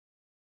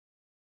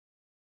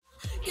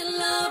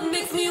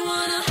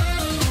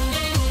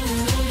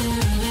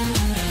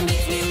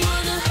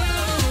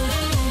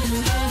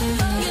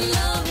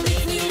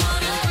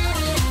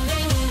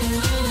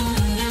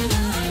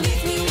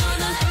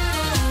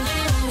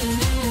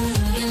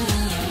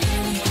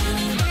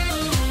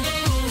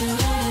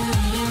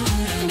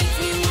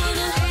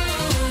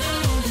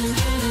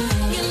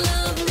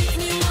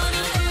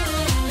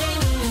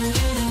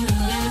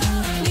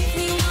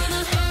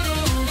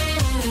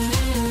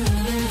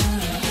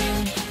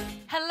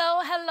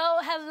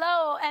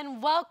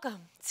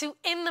welcome to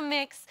In the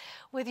Mix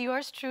with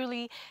yours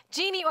truly,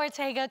 Jeannie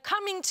Ortega,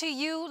 coming to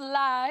you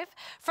live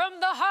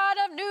from the heart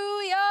of New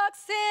York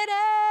City.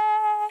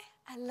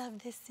 I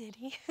love this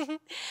city.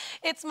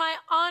 It's my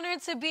honor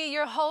to be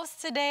your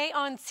host today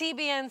on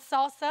TBN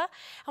Salsa.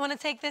 I want to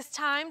take this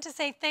time to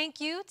say thank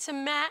you to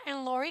Matt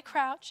and Lori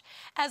Crouch,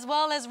 as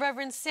well as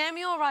Reverend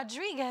Samuel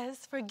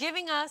Rodriguez, for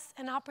giving us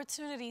an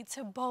opportunity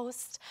to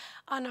boast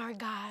on our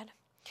God.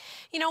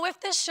 You know,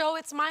 with this show,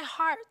 it's my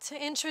heart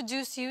to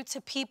introduce you to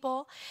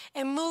people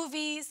in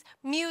movies,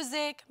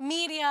 music,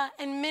 media,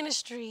 and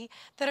ministry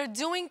that are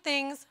doing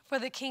things for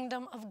the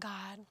kingdom of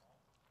God.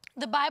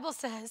 The Bible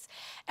says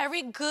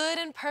every good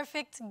and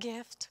perfect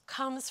gift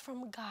comes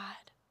from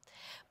God.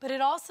 But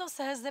it also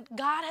says that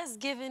God has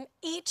given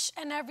each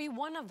and every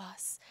one of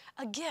us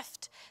a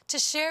gift to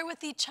share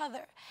with each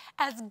other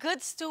as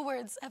good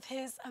stewards of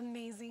His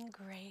amazing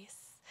grace.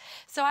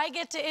 So I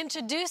get to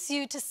introduce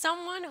you to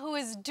someone who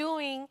is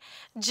doing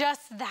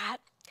just that.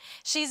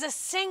 She's a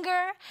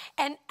singer,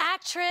 an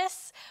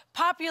actress,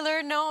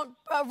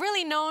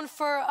 really known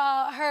for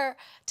her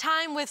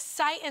time with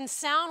Sight and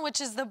Sound,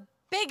 which is the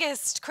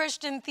biggest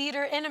Christian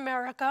theater in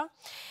America.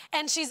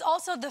 And she's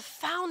also the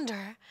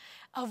founder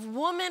of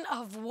Woman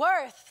of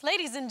Worth.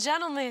 Ladies and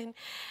gentlemen,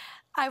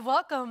 I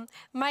welcome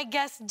my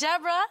guest,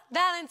 Debra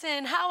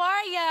Valentin. How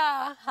are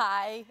ya?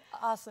 Hi,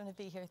 awesome to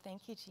be here.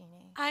 Thank you,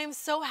 Jeannie. I am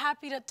so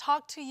happy to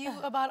talk to you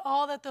about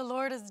all that the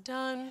Lord has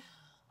done.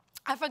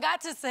 I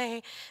forgot to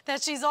say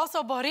that she's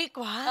also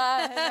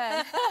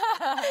Boricua.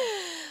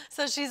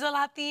 So she's a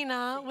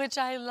Latina, which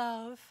I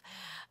love.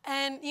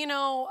 And, you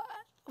know,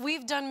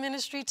 we've done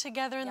ministry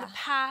together in the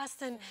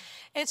past, and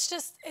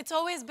it's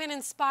always been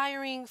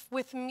inspiring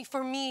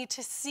for me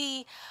to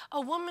see a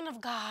woman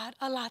of God,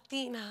 a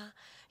Latina,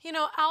 you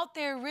know, out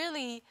there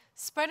really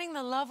spreading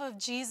the love of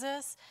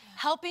Jesus,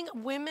 helping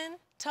women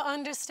to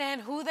understand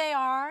who they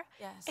are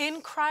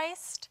in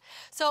Christ.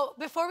 So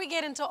before we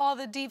get into all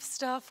the deep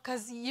stuff,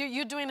 because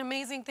you're doing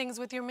amazing things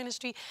with your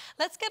ministry,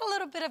 let's get a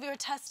little bit of your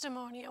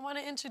testimony. I want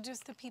to introduce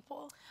the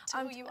people to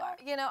who you are.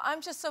 You know, I'm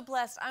just so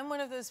blessed. I'm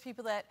one of those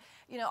people that,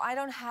 you know, I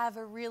don't have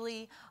a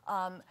really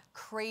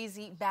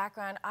crazy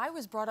background. I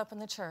was brought up in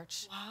the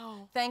church.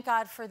 Wow. Thank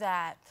God for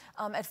that.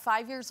 At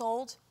 5 years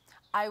old,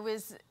 I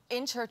was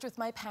in church with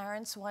my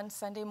parents one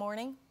Sunday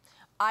morning.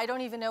 I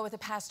don't even know what the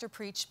pastor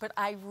preached, but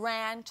I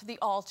ran to the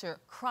altar,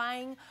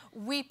 crying,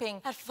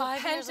 weeping, at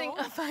 5 years old?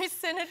 repenting of my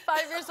sin at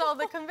 5 years old,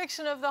 the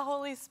conviction of the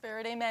Holy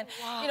Spirit, amen.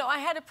 Wow. You know, I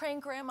had a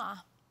praying grandma.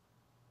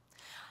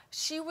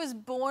 She was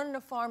born on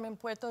a farm in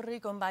Puerto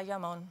Rico, in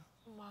Bayamon.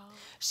 Wow.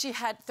 She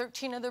had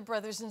 13 other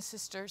brothers and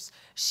sisters.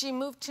 She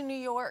moved to New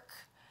York,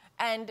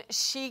 and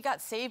she got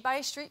saved by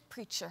a street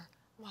preacher.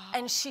 Wow.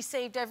 And she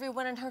saved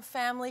everyone in her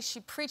family.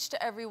 She preached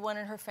to everyone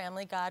in her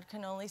family. God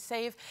can only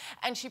save.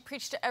 And she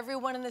preached to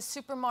everyone in the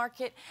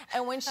supermarket.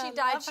 And when she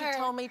died, she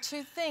told me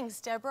two things,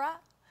 Debra.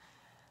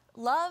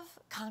 Love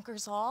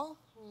conquers all.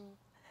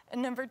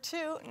 And number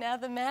two, now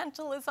the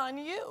mantle is on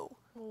you.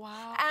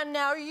 Wow. And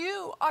now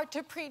you are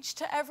to preach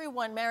to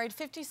everyone. Married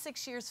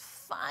 56 years,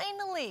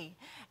 finally,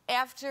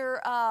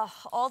 after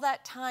all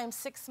that time,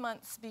 6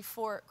 months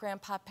before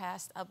Grandpa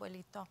passed,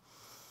 Abuelito.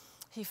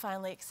 He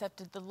finally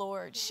accepted the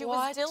Lord. She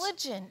was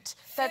diligent.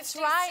 That's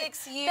right.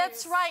 56 years.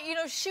 That's right. You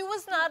know, she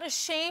was not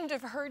ashamed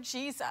of her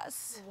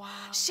Jesus. Wow.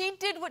 She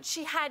did what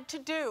she had to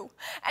do.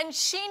 And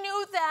she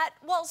knew that,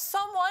 well,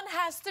 someone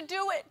has to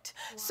do it.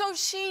 Wow. So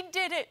she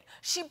did it.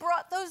 She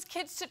brought those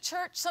kids to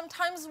church,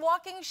 sometimes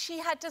walking. She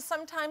had to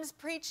sometimes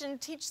preach and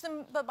teach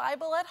them the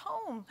Bible at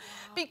home.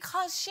 Wow.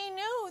 Because she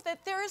knew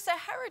that there is a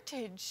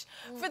heritage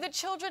for the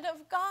children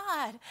of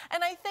God.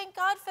 And I thank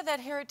God for that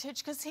heritage,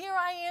 because here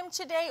I am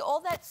today, all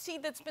that seed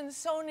that's been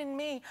sown in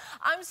me,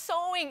 I'm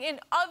sowing in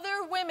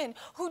other women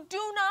who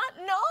do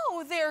not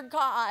know their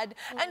God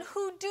and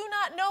who do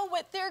not know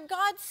what their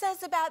God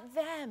says about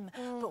them.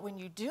 But when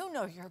you do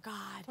know your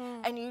God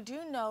and you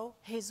do know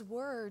His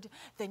Word,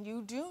 then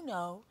you do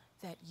know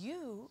that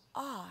you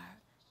are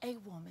a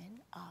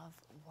woman of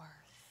worth.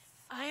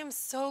 I am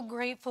so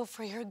grateful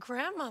for your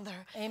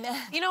grandmother. Amen.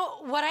 You know,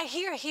 what I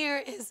hear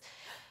here is,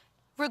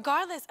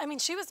 regardless, I mean,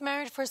 she was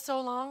married for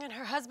so long, and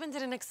her husband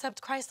didn't accept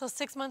Christ till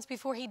 6 months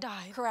before he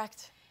died.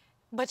 Correct.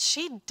 But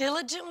she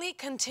diligently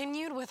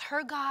continued with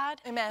her God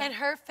and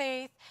her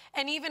faith,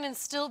 and even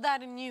instilled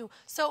that in you.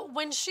 So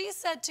when she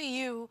said to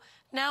you,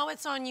 now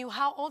it's on you,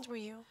 how old were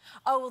you?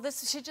 Oh, well,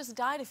 she just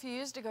died a few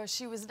years ago.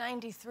 She was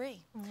 93.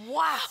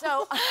 Wow.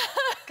 So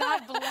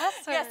God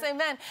bless her. Yes,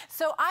 amen.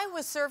 So I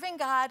was serving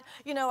God.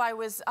 You know, I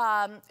was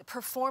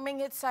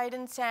performing at Sight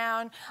and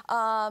Sound.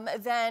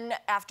 Then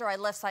after I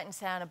left Sight and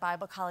Sound, a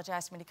Bible college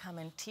asked me to come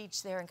and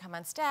teach there and come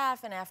on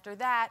staff. And after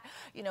that,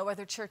 you know,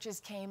 other churches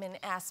came and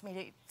asked me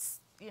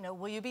to, you know,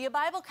 will you be a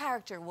Bible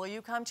character? Will you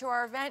come to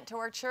our event, to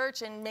our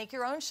church, and make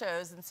your own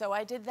shows? And so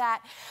I did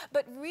that.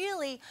 But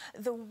really,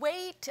 the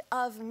weight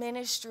of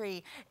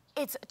ministry,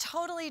 it's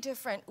totally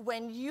different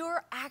when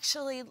you're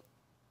actually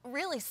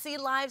really see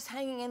lives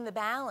hanging in the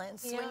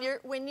balance. Yeah.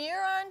 When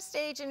you're on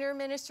stage and you're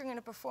ministering in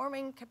a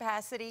performing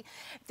capacity,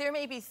 there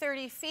may be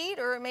 30 feet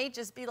or it may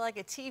just be like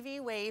a TV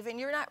wave and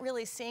you're not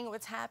really seeing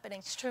what's happening.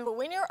 It's true. But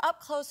when you're up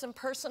close and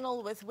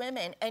personal with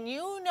women and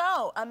you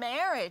know a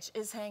marriage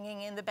is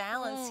hanging in the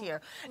balance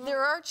here,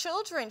 there are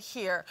children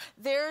here,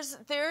 there's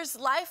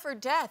life or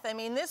death. I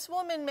mean, this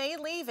woman may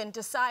leave and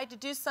decide to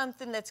do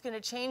something that's going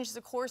to change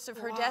the course of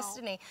her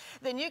destiny.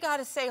 Then you got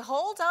to say,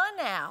 hold on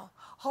now.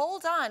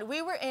 Hold on.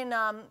 We were in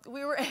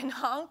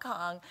Hong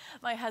Kong,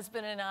 my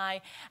husband and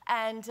I,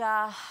 and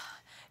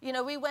you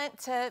know, we went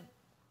to.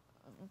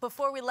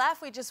 Before we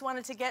left, we just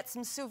wanted to get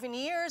some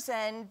souvenirs,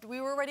 and we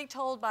were already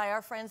told by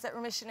our friends that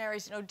were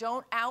missionaries, you know,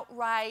 don't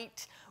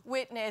outright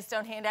witness,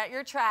 don't hand out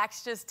your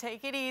tracts, just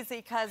take it easy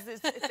because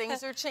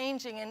things are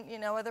changing, and you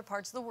know, other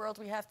parts of the world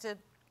we have to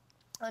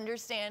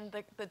understand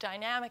the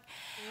dynamic.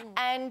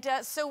 And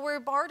so we're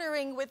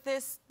bartering with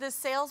this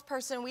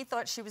salesperson. We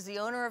thought she was the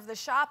owner of the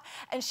shop,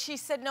 and she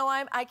said, no,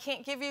 I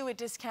can't give you a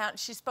discount.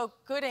 She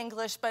spoke good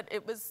English, but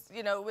it was,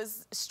 you know, it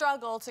was a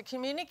struggle to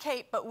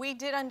communicate, but we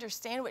did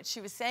understand what she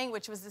was saying,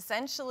 which was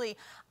essentially,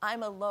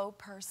 I'm a low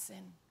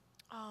person.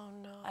 Oh,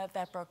 no.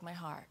 That broke my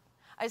heart.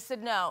 I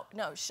said, no,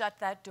 shut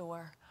that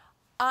door.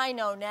 I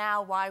know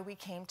now why we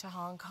came to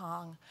Hong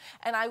Kong.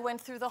 And I went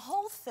through the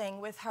whole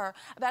thing with her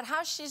about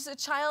how she's a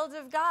child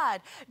of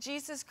God.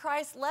 Jesus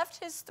Christ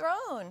left his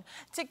throne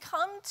to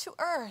come to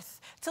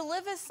earth, to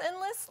live a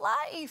sinless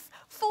life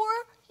for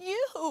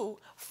you,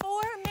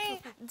 for me,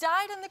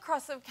 died on the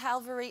cross of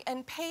Calvary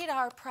and paid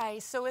our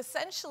price. So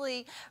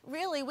essentially,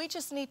 really, we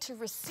just need to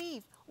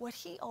receive what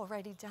he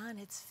already done.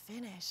 It's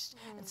finished.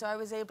 And so I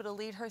was able to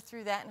lead her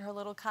through that and her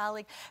little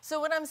colleague. So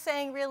what I'm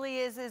saying really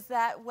is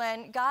that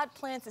when God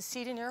plants a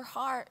seed in your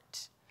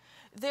heart,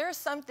 there's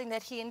something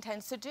that he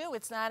intends to do.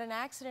 It's not an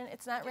accident.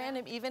 It's not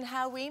random. Even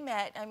how we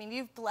met. I mean,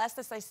 you've blessed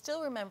us. I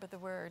still remember the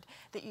word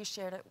that you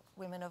shared at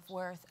Women of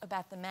Worth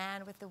about the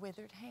man with the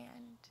withered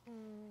hand.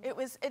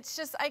 It's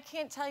just, I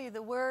can't tell you,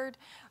 the word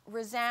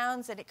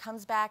resounds and it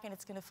comes back and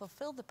it's going to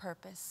fulfill the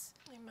purpose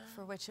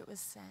for which it was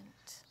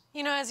sent.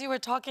 You know, as you were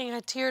talking,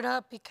 I teared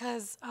up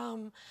because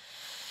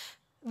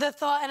the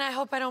thought, and I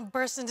hope I don't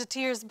burst into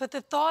tears, but the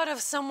thought of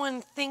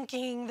someone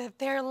thinking that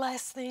they're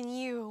less than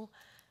you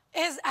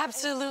is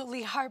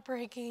absolutely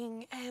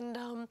heartbreaking. And,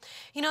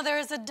 you know, there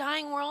is a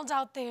dying world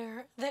out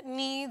there that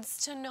needs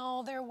to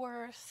know their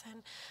worth.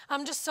 And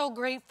I'm just so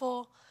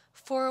grateful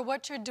for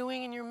what you're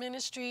doing in your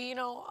ministry. You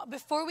know,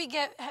 before we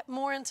get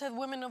more into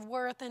Women of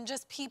Worth and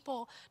just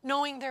people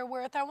knowing their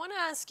worth, I want to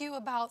ask you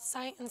about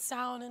Sight and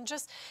Sound and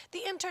just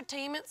the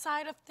entertainment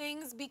side of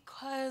things,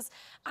 because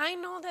I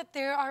know that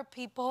there are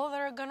people that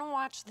are going to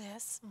watch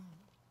this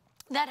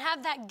that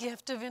have that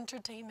gift of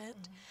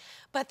entertainment,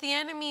 but the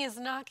enemy is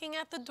knocking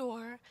at the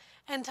door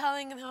and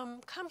telling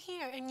them, come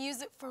here and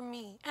use it for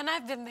me. And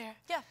I've been there.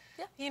 Yeah.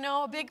 You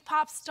know, a big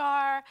pop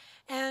star,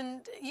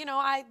 and, you know,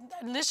 I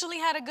initially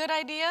had a good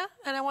idea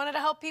and I wanted to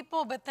help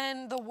people, but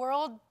then the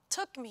world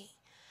took me.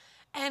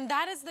 And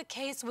that is the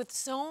case with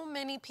so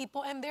many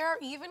people, and there are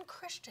even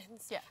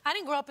Christians. Yeah. I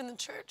didn't grow up in the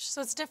church,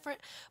 so it's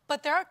different,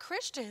 but there are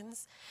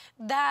Christians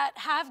that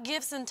have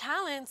gifts and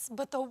talents,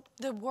 but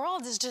the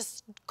world is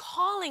just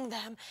calling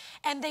them,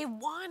 and they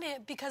want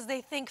it because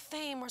they think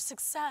fame or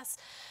success.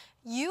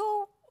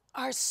 You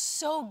are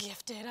so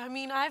gifted. I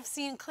mean, I've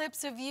seen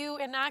clips of you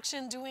in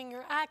action doing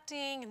your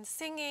acting and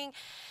singing,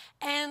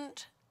 and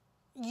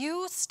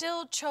you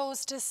still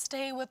chose to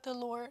stay with the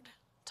Lord.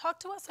 Talk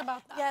to us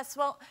about that. Yes,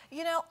 well,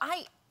 you know,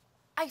 I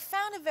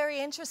found it very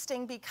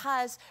interesting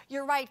because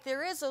you're right,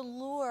 there is a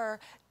lure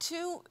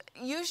to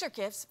use your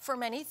gifts for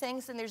many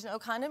things, and there's no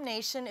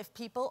condemnation if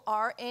people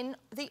are in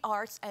the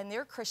arts and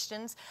they're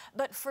Christians.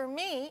 But for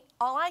me,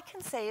 all I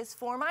can say is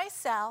for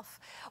myself,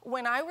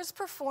 when I was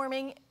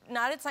performing,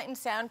 not at Sight and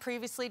Sound,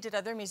 previously did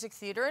other music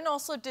theater and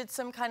also did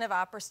some kind of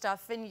opera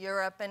stuff in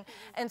Europe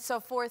and so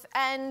forth.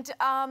 And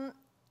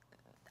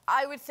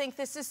I would think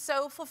this is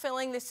so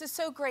fulfilling, this is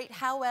so great.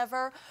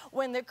 However,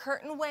 when the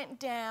curtain went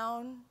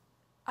down,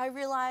 I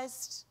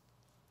realized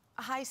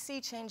a high C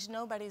changed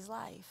nobody's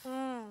life.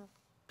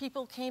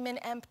 People came in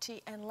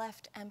empty and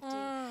left empty.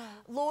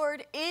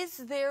 Lord, is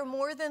there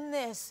more than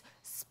this?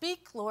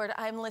 Speak, Lord,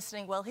 I'm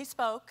listening. Well, he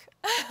spoke.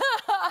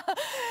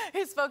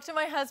 He spoke to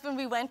my husband.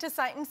 We went to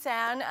Sight and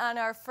Sound on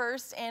our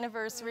first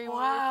anniversary when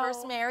we were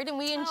first married, and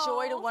we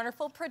enjoyed a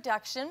wonderful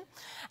production.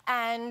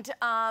 And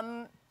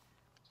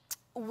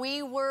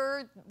we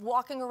were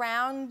walking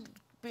around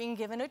being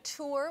given a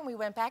tour, and we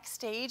went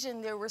backstage,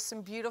 and there were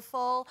some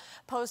beautiful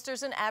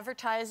posters and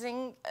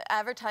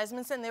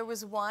advertisements, and there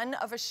was one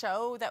of a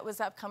show that was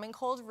upcoming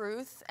called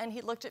Ruth, and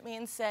he looked at me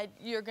and said,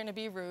 "You're going to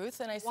be Ruth."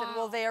 And I said,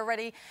 "Well, they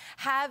already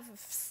have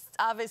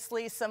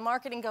obviously some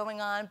marketing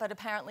going on, but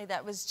apparently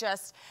that was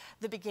just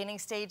the beginning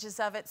stages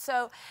of it."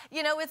 So,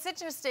 you know, it's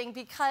interesting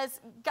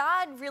because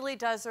God really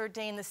does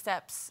ordain the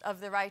steps of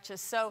the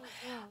righteous. So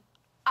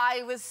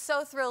I was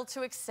so thrilled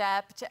to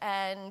accept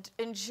and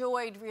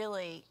enjoyed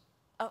really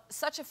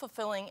such a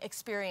fulfilling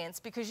experience,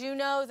 because you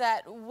know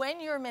that when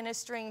you're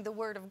ministering the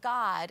Word of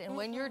God and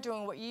when you're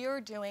doing what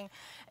you're doing,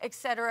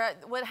 etc.,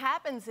 what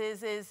happens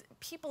is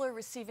people are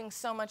receiving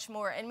so much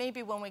more. And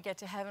maybe when we get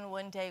to heaven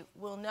one day,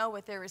 we'll know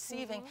what they're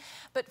receiving.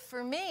 But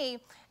for me,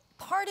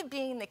 part of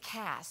being the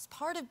cast,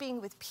 part of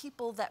being with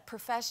people that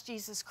profess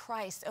Jesus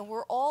Christ, and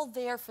we're all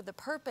there for the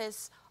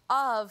purpose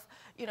of,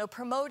 you know,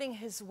 promoting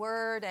his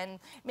word and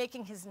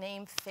making his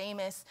name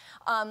famous.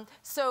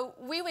 So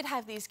we would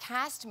have these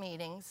cast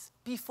meetings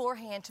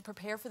beforehand to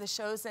prepare for the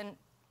shows, and,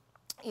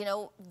 you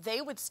know,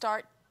 they would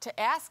start to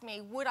ask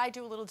me, would I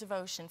do a little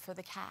devotion for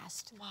the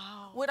cast?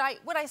 Wow. Would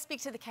I speak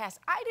to the cast?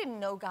 I didn't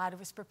know God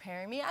was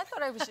preparing me. I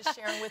thought I was just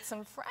sharing with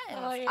some friends.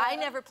 Oh, yeah. I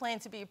never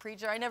planned to be a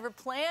preacher. I never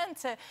planned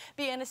to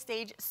be on a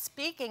stage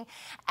speaking.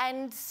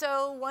 And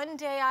so one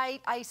day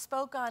I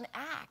spoke on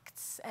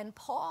Acts and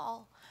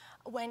Paul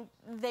when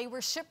they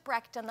were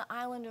shipwrecked on the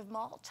island of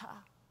Malta.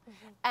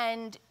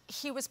 And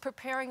he was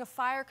preparing a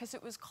fire because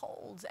it was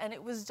cold and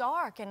it was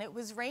dark and it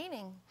was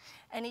raining.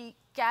 And he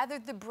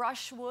gathered the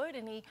brushwood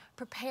and he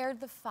prepared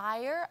the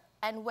fire.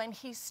 And when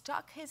he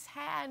stuck his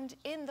hand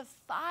in the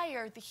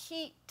fire, the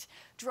heat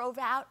drove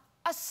out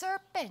a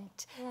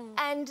serpent.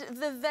 And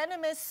the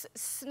venomous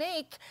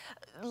snake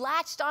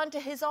latched onto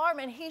his arm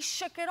and he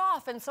shook it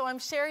off. And so I'm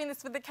sharing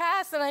this with the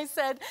cast, and I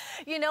said,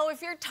 you know,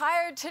 if you're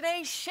tired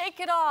today, shake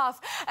it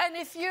off. And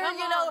if you're,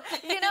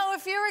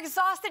 if you're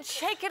exhausted,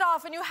 shake it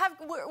off. And you have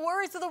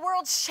worries of the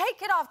world,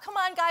 shake it off. Come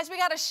on, guys, we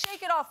got to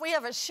shake it off. We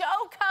have a show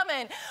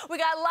coming. We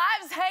got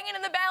lives hanging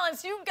in the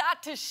balance. You've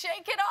got to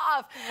shake it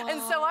off. Wow.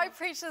 And so I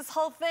preached this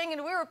whole thing,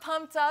 and we were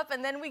pumped up.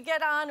 And then we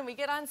get on, and we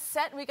get on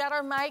set, and we got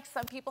our mics.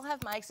 Some people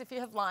have mics if you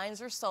have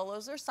lines or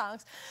solos or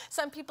songs.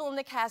 Some people in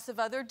the cast have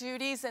other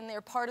duties, and they're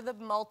part of the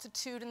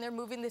multitude, and they're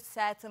moving the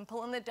sets and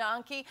pulling the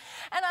donkey.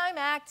 And I'm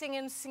acting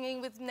and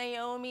singing with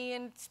Naomi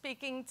and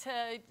speaking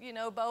to, you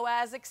know,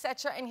 Boaz,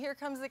 etc. And here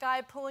comes the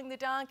guy pulling the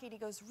donkey, and he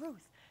goes,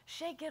 Ruth,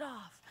 shake it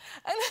off.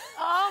 And,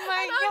 oh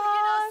my and gosh. I'm,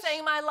 you know,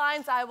 saying my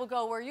lines, I will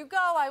go where you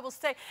go, I will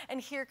stay.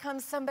 And here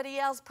comes somebody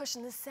else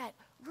pushing the set,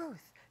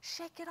 Ruth,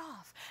 shake it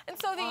off. And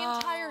so the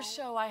entire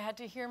show, I had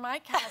to hear my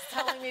cast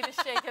telling me to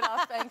shake it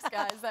off. Thanks,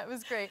 guys. That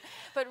was great.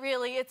 But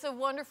really, it's a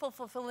wonderful,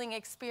 fulfilling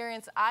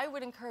experience. I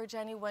would encourage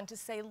anyone to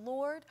say,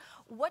 Lord,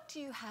 what do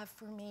you have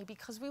for me?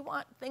 Because we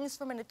want things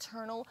from an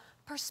eternal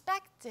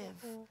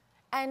perspective.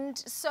 And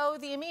so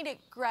the immediate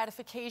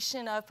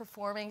gratification of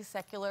performing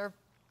secular,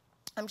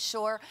 I'm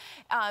sure,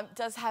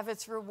 does have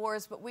its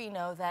rewards, but we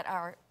know that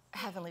our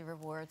heavenly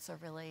rewards are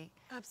really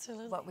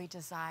what we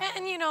desire.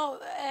 And you know,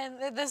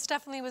 and this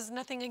definitely was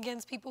nothing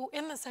against people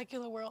in the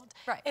secular world.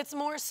 Right. It's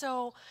more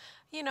so,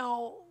 you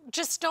know,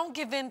 just don't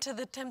give in to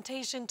the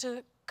temptation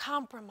to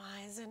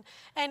compromise.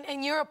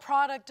 And you're a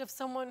product of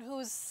someone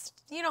who's,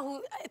 you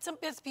know,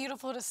 it's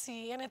beautiful to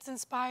see, and it's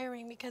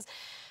inspiring, because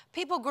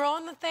people grow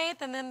in the faith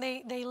and then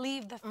they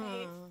leave the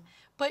faith.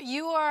 But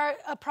you are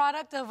a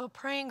product of a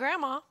praying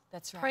grandma.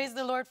 That's right. Praise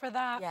the Lord for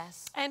that.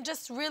 Yes. And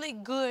just really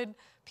good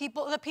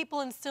people, the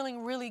people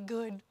instilling really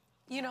good,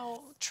 you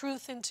know,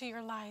 truth into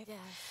your life. Yes.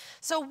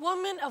 So,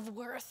 woman of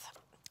worth.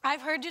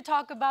 I've heard you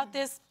talk about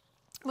this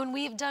when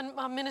we've done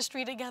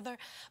ministry together.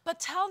 But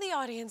tell the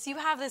audience, you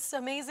have this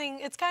amazing,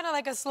 it's kind of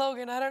like a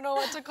slogan, I don't know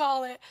what to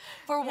call it,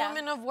 for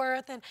woman of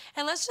worth. And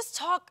let's just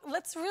talk,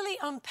 let's really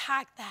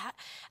unpack that.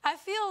 I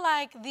feel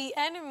like the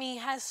enemy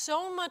has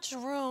so much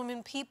room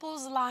in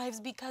people's lives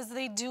because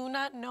they do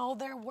not know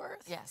their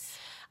worth. Yes.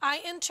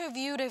 I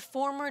interviewed a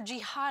former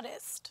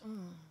jihadist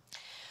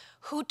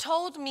who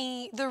told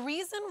me the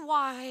reason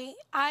why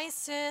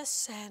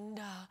ISIS and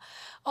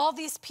all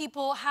these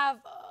people have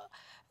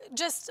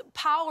just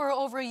power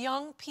over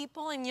young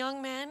people and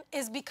young men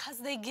is because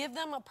they give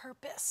them a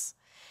purpose.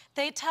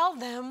 They tell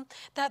them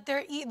that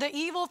the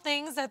evil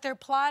things that they're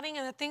plotting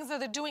and the things that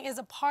they're doing is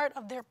a part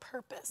of their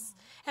purpose.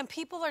 And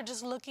people are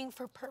just looking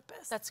for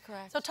purpose. That's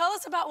correct. So tell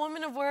us about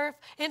Women of Worth,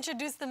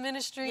 introduce the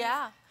ministry.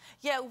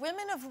 Yeah,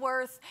 Women of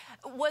Worth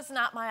was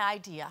not my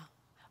idea.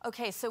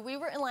 Okay, so we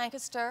were in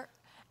Lancaster,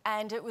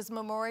 and it was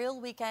Memorial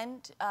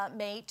Weekend,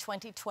 May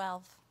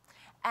 2012.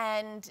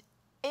 And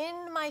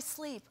in my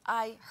sleep,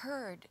 I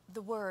heard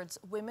the words,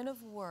 Women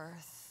of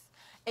Worth,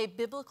 a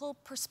biblical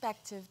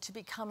perspective to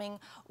becoming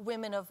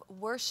women of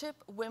worship,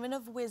 women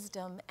of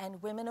wisdom, and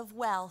women of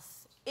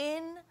wealth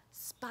in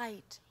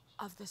spite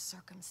of the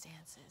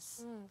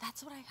circumstances.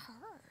 That's what I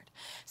heard.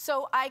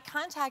 So I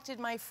contacted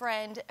my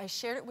friend, I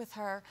shared it with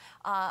her,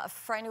 a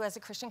friend who has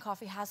a Christian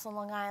coffee house on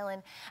Long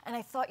Island, and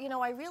I thought, you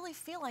know, I really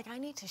feel like I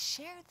need to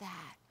share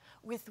that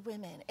with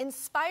women, in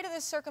spite of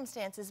the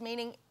circumstances,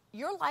 meaning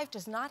your life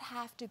does not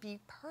have to be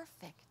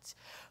perfect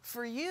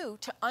for you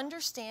to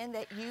understand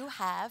that you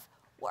have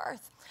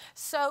worth.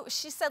 So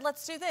she said,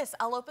 let's do this.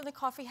 I'll open the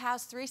coffee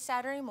house 3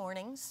 Saturday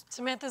mornings.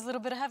 Samantha's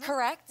Little Bit of Heaven?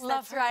 Correct. Love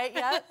That's her. right.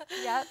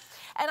 Yep.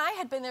 And I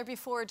had been there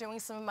before doing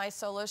some of my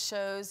solo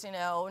shows, you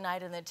know,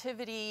 Night of the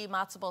Nativity,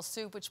 Matzo Ball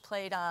Soup, which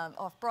played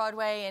off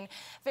Broadway, and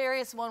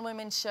various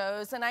one-woman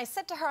shows. And I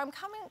said to her, I'm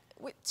coming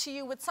to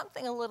you with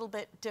something a little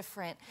bit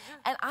different.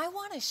 And I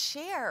want to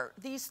share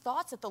these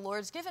thoughts that the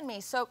Lord's given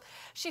me. So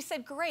she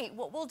said, great,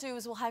 what we'll do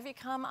is we'll have you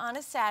come on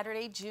a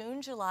Saturday,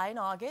 June, July, and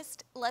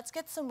August. Let's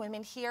get some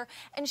women here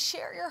and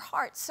share your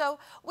heart. So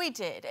we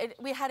did.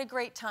 We had a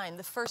great time.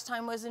 The first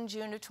time was in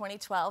June of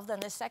 2012. Then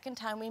the second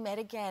time we met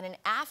again. And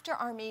after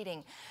our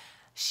meeting,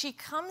 she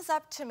comes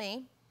up to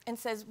me and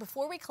says,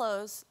 before we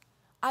close,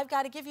 I've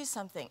got to give you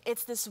something.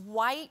 It's this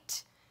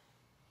white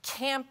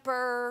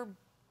camper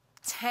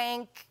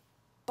tank,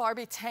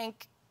 Barbie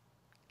tank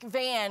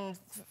van,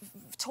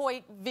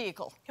 toy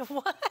vehicle.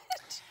 What?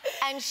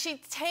 And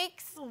she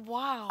takes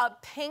wow. a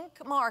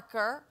pink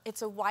marker,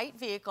 it's a white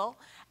vehicle,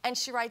 and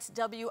she writes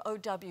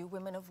WOW,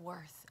 Women of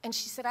Worth. And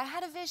she said, I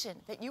had a vision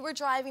that you were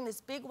driving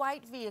this big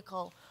white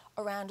vehicle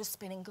around a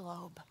spinning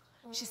globe.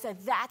 She said,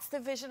 that's the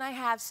vision I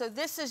have. So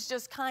this is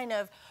just kind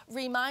of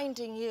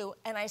reminding you.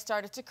 And I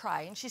started to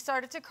cry. And she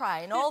started to cry.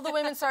 And all the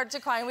women started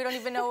to cry. And we don't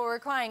even know we were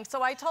crying.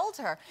 So I told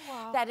her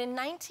that in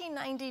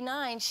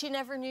 1999, she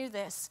never knew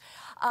this.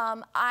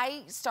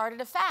 I started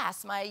a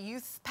fast. My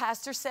youth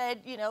pastor said,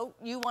 you know,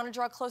 you want to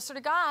draw closer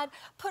to God,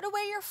 put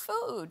away your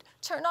food,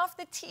 turn off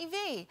the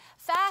TV,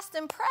 fast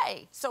and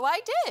pray. So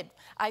I did.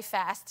 I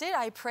fasted.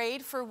 I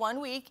prayed for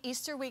 1 week,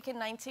 Easter week in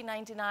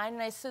 1999.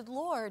 And I said,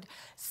 Lord,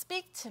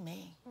 speak to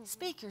me.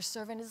 Speak, your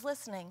servant is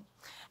listening.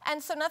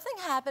 And so nothing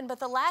happened,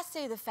 but the last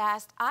day of the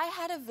fast, I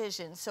had a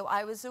vision. So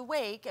I was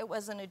awake. It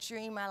wasn't a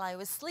dream while I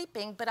was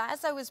sleeping, but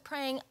as I was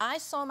praying, I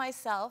saw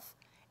myself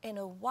in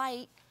a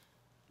white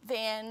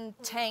van,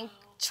 tank,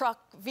 truck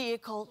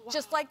vehicle,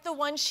 just like the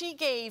one she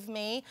gave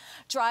me,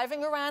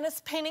 driving around a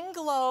spinning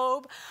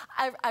globe.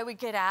 I would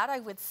get out,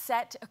 I would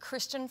set a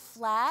Christian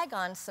flag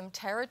on some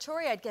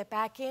territory, I'd get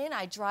back in,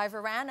 I'd drive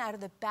around. Out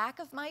of the back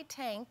of my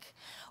tank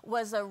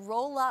was a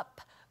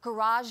roll-up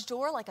garage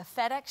door, like a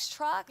FedEx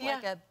truck,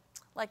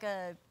 like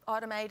a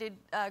automated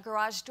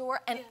garage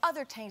door, and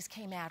other tanks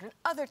came out, and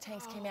other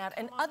tanks came out,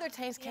 and other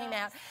tanks came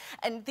out,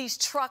 and these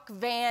truck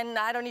van,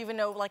 I don't even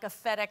know, like a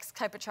FedEx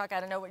type of truck,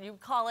 I don't know what you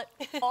would call it,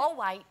 all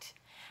white,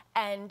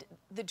 and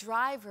the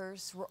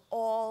drivers were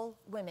all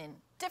women,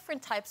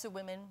 different types of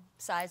women,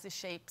 sizes,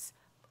 shapes.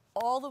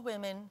 All the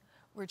women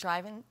were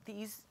driving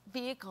these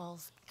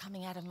vehicles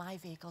coming out of my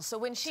vehicle. So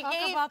when she Talk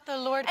gave... about the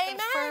Lord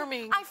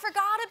confirming. I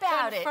forgot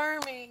about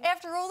confirming. it.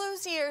 After all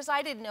those years,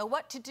 I didn't know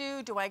what to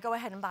do. Do I go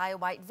ahead and buy a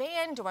white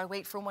van? Do I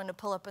wait for one to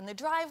pull up in the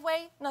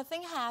driveway?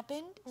 Nothing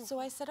happened. So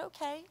I said,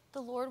 okay,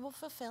 the Lord will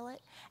fulfill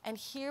it. And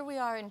here we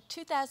are in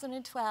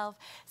 2012.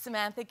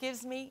 Samantha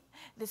gives me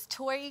this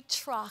toy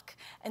truck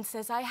and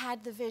says, I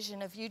had the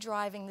vision of you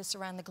driving this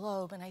around the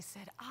globe. And I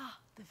said,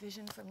 the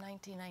vision from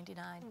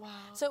 1999. Wow.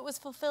 So it was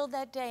fulfilled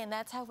that day, and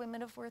that's how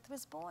Women of Worth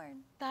was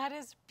born. That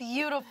is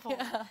beautiful.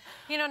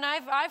 You know, and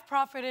I've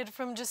profited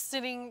from just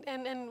sitting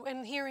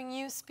and hearing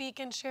you speak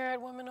and share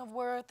at Women of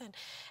Worth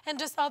and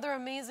just other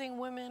amazing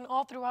women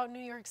all throughout New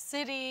York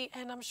City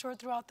and I'm sure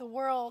throughout the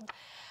world.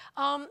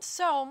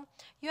 So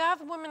you have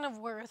Women of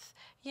Worth,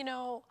 you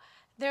know,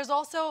 there's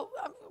also,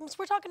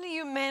 we're talking to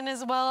you men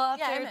as well out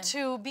there amen.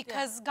 too,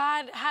 because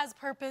God has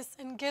purpose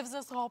and gives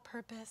us all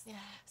purpose. Yeah.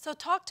 So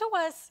talk to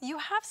us. You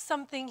have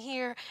something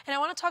here, and I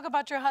want to talk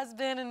about your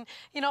husband and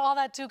you know all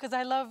that too, because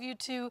I love you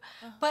too.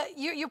 But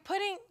you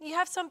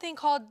have something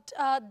called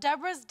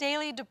Debra's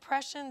Daily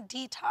Depression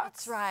Detox.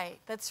 That's right.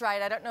 That's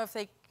right. I don't know if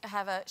they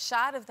have a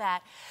shot of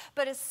that,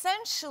 but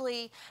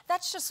essentially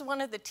that's just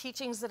one of the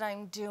teachings that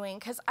I'm doing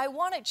because I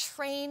want to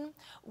train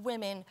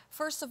women.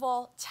 First of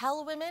all,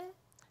 tell women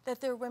that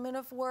they're women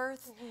of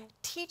worth,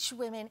 teach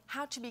women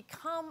how to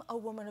become a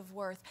woman of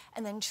worth,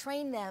 and then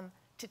train them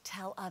to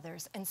tell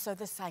others. And so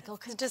the cycle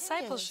continues.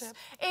 Discipleship.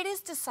 It is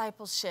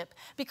discipleship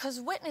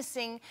because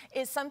witnessing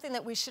is something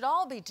that we should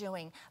all be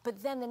doing.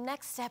 But then the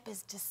next step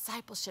is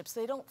discipleship so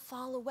they don't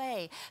fall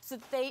away, so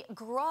that they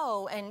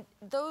grow and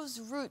those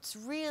roots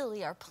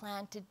really are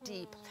planted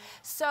deep.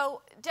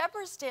 So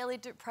Debra's Daily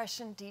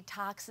Depression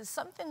Detox is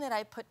something that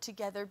I put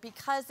together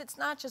because it's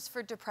not just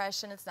for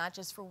depression, it's not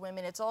just for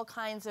women, it's all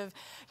kinds of,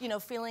 you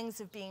know,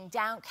 feelings of being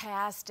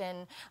downcast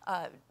and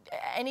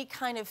any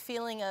kind of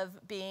feeling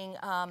of being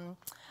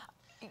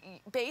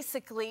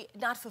basically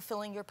not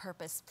fulfilling your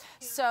purpose.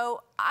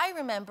 So I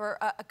remember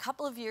a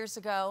couple of years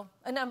ago,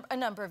 a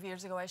number of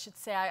years ago, I should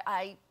say,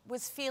 I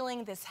was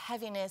feeling this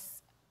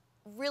heaviness,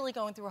 really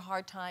going through a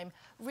hard time,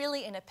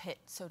 really in a pit,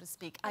 so to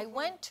speak. I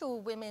went to a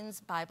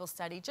women's Bible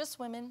study, just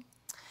women,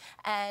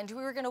 and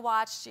we were going to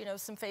watch, you know,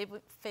 some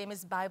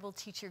famous Bible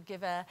teacher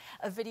give a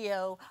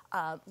video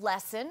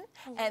lesson,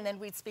 and then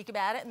we'd speak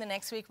about it, and the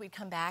next week we'd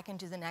come back and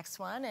do the next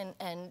one,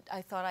 and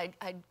I thought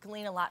I'd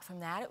glean a lot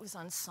from that. It was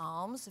on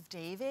Psalms of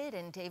David,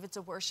 and David's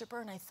a worshiper,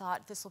 and I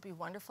thought this will be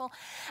wonderful.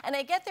 And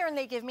I get there, and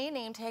they give me a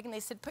name tag, and they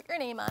said, put your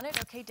name on it,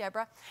 okay,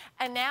 Debra,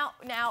 and now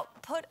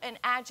put an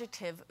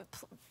adjective,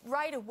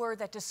 write a word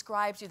that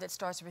describes you that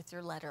starts with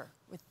your letter,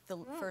 with the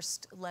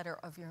first letter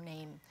of your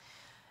name.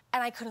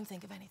 And I couldn't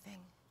think of anything.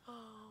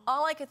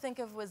 all I could think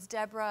of was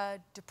Debra,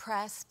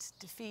 depressed,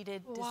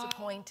 defeated,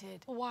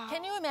 disappointed. Wow.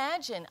 Can you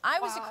imagine? I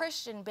was a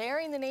Christian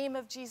bearing the name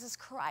of Jesus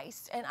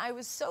Christ, and I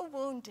was so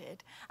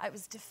wounded. I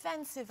was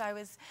defensive. I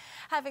was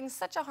having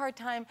such a hard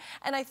time,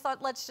 and I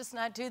thought, let's just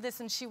not do this.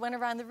 And she went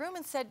around the room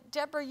and said,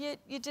 Debra,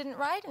 you didn't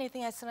write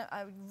anything. I said,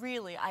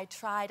 I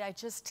tried. I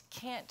just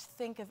can't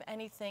think of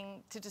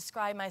anything to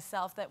describe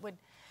myself that would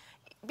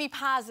be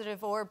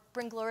positive or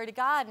bring glory to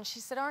God. And she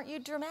said, aren't you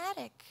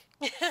dramatic?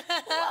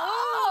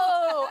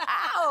 Whoa,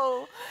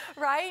 ow,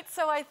 right?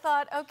 So I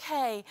thought,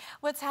 okay,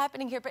 what's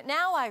happening here? But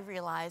now I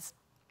realize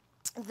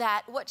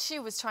that what she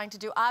was trying to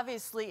do,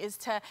 obviously, is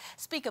to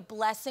speak a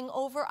blessing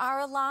over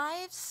our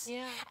lives.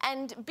 Yeah.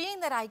 And being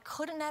that I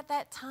couldn't at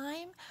that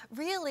time,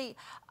 really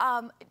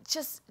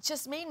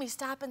just made me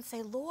stop and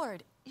say,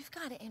 Lord, you've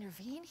got to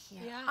intervene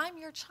here. Yeah. I'm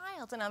your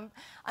child, and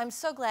I'm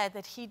so glad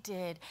that he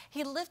did.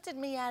 He lifted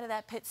me out of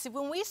that pit. See,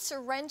 when we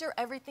surrender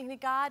everything to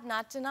God,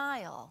 not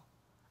denial,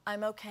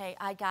 I'm okay,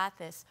 I got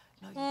this.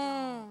 No, you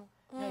don't.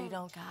 No, you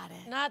don't got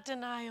it. Not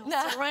denial,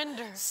 No.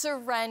 surrender.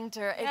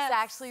 Surrender, Yes.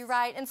 exactly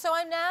right. And so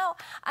I'm now,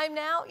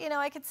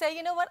 I could say,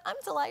 you know what, I'm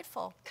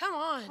delightful. Come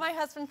on. My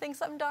husband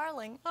thinks I'm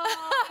darling. Oh,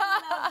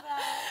 I love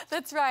that.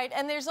 That's right.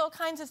 And there's all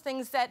kinds of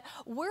things that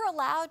we're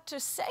allowed to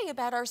say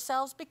about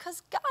ourselves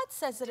because God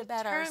says it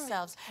about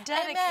ourselves.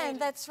 Dedicated. Amen.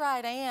 That's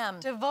right, I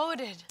am.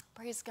 Devoted.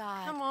 Praise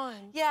God. Come on.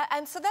 Yeah,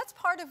 and so that's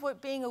part of what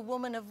being a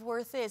woman of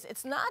worth is.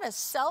 It's not a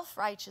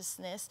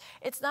self-righteousness.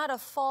 It's not a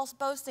false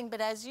boasting,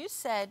 but as you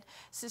said,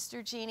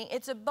 Sister Jeannie,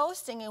 it's a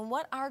boasting in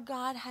what our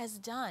God has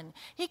done.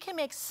 He can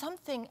make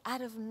something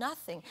out of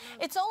nothing.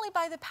 It's only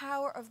by the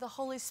power of the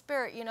Holy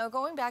Spirit. You know,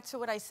 going back to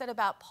what I said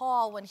about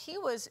Paul, when he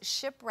was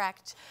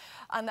shipwrecked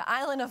on the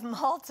island of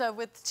Malta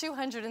with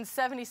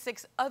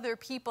 276 other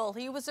people.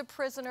 He was a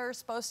prisoner,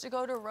 supposed to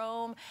go to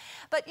Rome.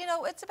 But, you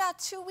know, it's about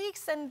 2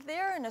 weeks, and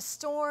they're in a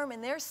storm,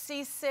 and they're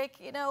seasick.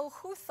 You know,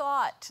 who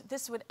thought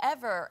this would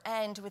ever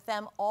end with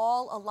them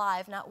all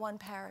alive, not one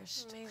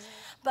perished? Amazing.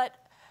 But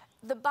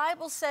the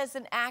Bible says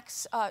in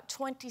Acts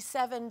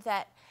 27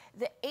 that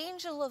the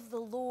angel of the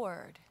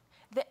Lord,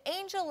 the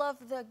angel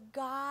of the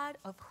God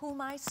of whom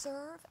I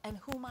serve and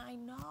whom I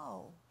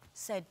know,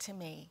 said to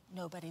me,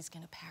 nobody's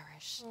going to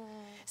perish.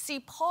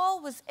 See,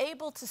 Paul was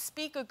able to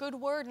speak a good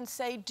word and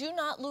say, do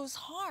not lose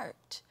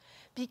heart,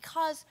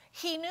 because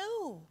he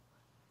knew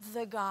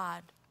the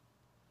God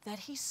that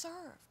he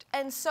served.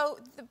 And so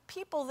the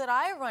people that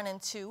I run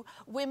into,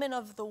 women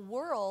of the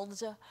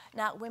world,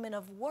 not women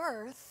of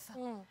worth,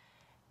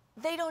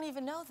 they don't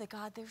even know the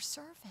God they're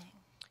serving.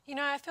 You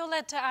know, I feel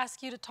led to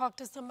ask you to talk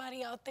to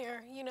somebody out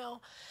there. You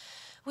know,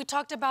 we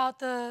talked about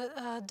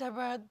the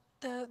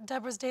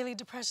Debra's Daily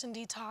Depression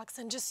Detox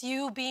and just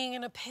you being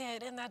in a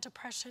pit in that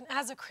depression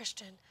as a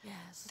Christian.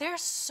 Yes.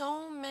 There's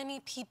so many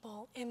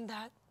people in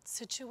that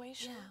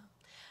situation.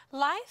 Yeah.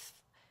 Life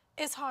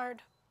is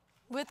hard.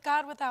 With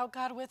God, without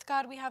God, with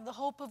God, we have the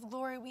hope of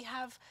glory.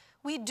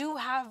 We do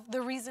have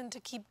the reason to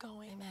keep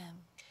going.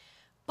 Amen.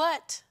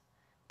 But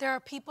there are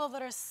people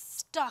that are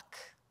stuck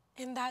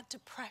in that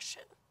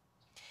depression.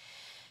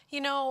 You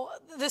know,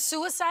 the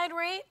suicide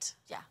rate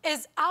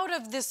is out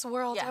of this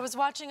world. Yeah. I was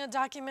watching a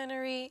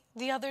documentary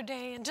the other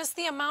day, and just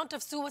the amount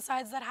of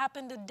suicides that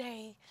happened a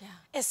day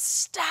is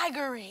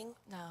staggering.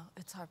 No,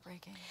 it's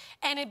heartbreaking.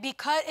 And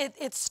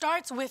it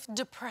starts with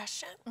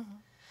depression.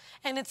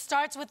 And it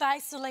starts with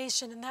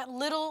isolation and that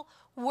little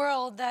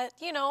world that,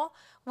 you know,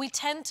 we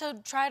tend to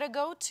try to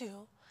go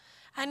to.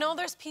 I know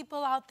there's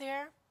people out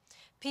there,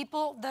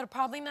 people that are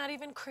probably not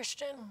even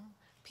Christian,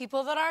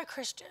 people that are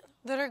Christian,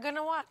 that are going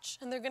to watch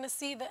and they're going to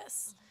see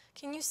this.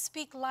 Can you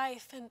speak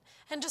life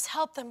and just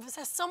help them?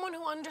 As someone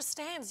who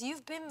understands,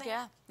 you've been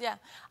there. Yeah,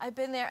 I've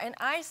been there. And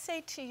I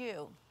say to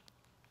you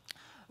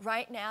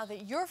right now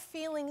that your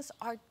feelings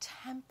are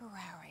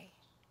temporary.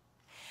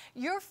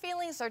 Your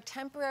feelings are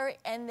temporary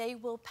and they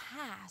will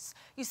pass.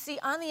 You see,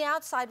 on the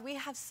outside, we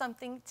have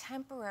something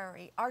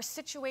temporary. Our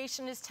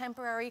situation is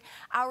temporary.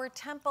 Our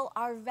temple,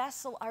 our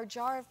vessel, our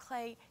jar of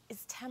clay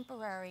is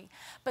temporary.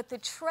 But the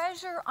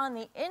treasure on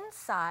the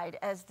inside,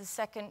 as the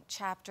 2nd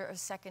chapter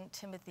of 2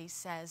 Timothy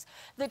says,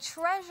 the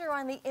treasure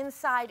on the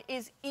inside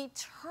is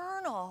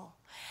eternal.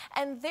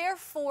 And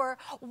therefore,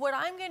 what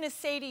I'm going to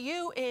say to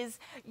you is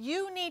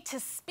you need to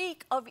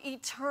speak of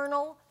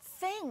eternal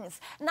things,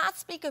 not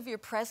speak of your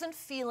present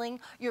feeling,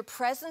 your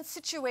present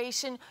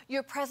situation,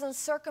 your present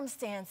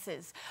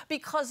circumstances.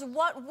 Because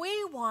what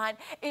we want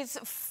is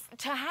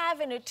to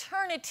have an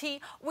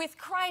eternity with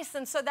Christ.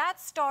 And so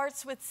that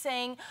starts with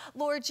saying,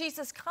 Lord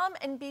Jesus, come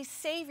and be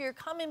Savior.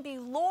 Come and be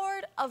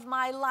Lord of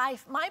my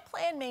life. My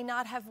plan may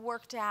not have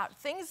worked out.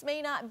 Things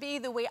may not be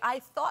the way I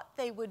thought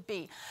they would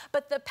be.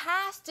 But the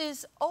past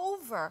is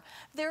over.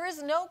 There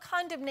is no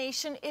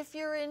condemnation if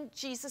you're in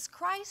Jesus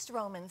Christ,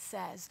 Romans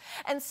says.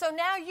 And so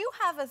now you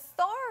have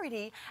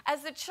authority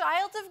as a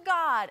child of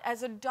God,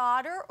 as a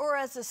daughter or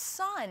as a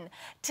son,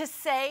 to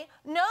say,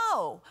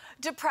 no,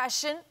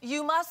 depression,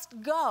 you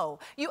must go.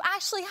 You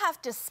actually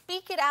have to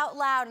speak it out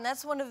loud, and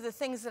that's one of the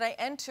things that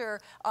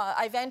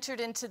I've entered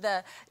into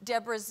the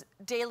Debra's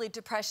Daily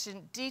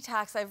Depression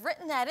Detox. I've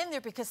written that in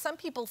there because some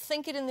people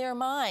think it in their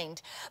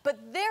mind,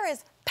 but there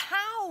is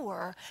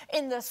power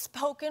in the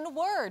spoken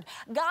word.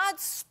 God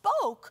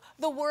spoke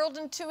the world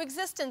into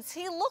existence.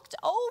 He looked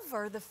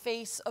over the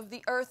face of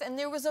the earth and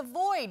there was a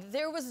void.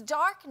 There was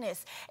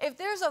darkness. If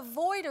there's a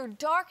void or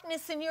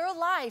darkness in your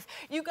life,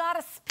 you got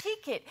to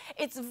speak it.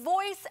 It's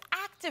voice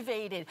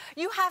activated.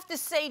 You have to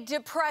say,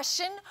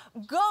 depression,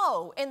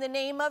 go in the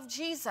name of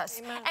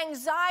Jesus. Amen.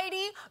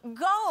 Anxiety,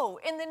 go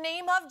in the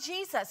name of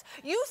Jesus.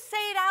 You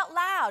say it out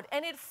loud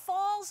and it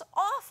falls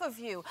off of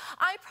you.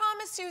 I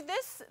promise you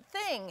this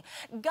thing.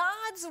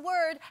 God's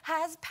word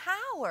has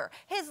power.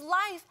 His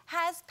life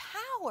has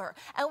power.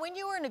 And when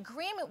you are in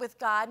agreement with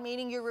God,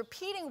 meaning you're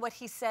repeating what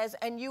he says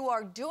and you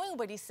are doing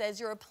what he says,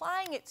 you're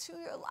applying it to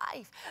your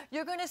life,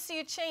 you're going to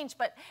see a change,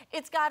 but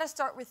it's got to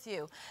start with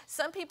you.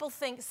 Some people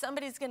think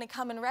somebody's going to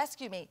come and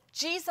rescue me.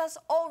 Jesus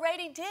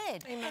already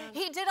did. Amen.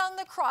 He did on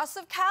the cross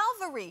of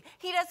Calvary.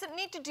 He doesn't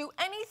need to do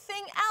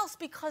anything else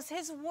because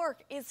his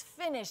work is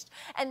finished.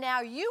 And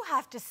now you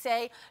have to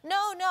say,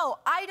 no,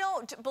 I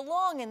don't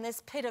belong in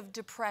this pit of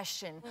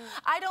depression.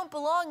 I don't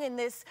belong in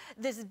this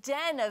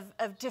den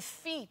of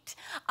defeat.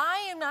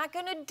 I am not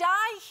going to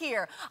die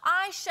here.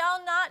 I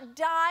shall not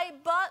die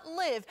but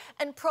live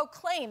and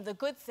proclaim the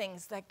good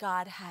things that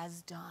God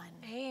has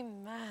done.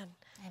 Amen.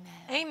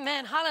 Amen.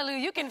 Amen. Hallelujah.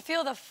 You can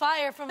feel the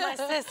fire from my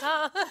sis,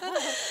 huh?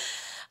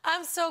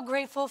 I'm so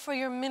grateful for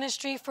your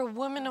ministry, for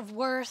Women of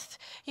Worth.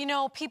 You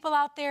know, people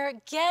out there,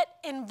 get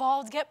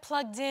involved, get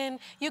plugged in.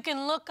 You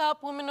can look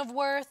up Women of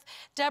Worth.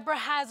 Debra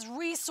has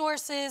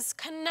resources.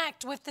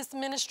 Connect with this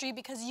ministry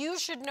because you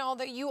should know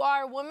that you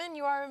are a woman,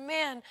 you are a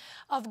man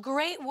of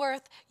great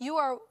worth. You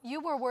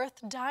were worth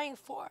dying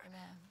for.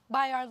 Amen.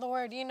 By our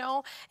Lord, you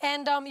know.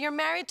 And you're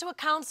married to a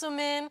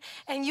councilman,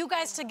 and you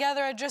guys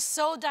together are just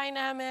so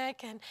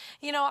dynamic. And,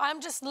 you know,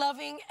 I'm just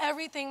loving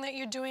everything that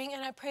you're doing,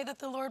 and I pray that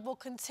the Lord will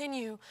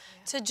continue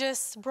to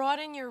just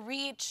broaden your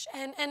reach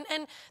and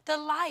the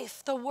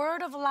life, the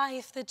word of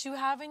life that you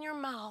have in your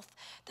mouth,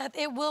 that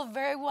it will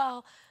very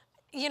well,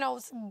 you know,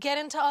 get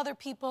into other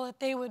people,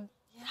 that they would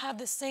have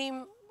the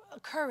same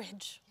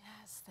courage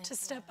to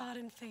step out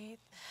in faith.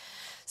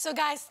 So,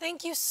 guys,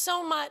 thank you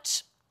so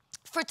much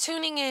for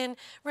tuning in.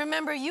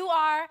 Remember, you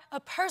are a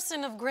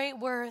person of great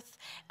worth.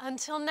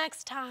 Until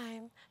next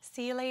time,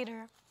 see you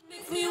later.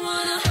 Makes me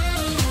wanna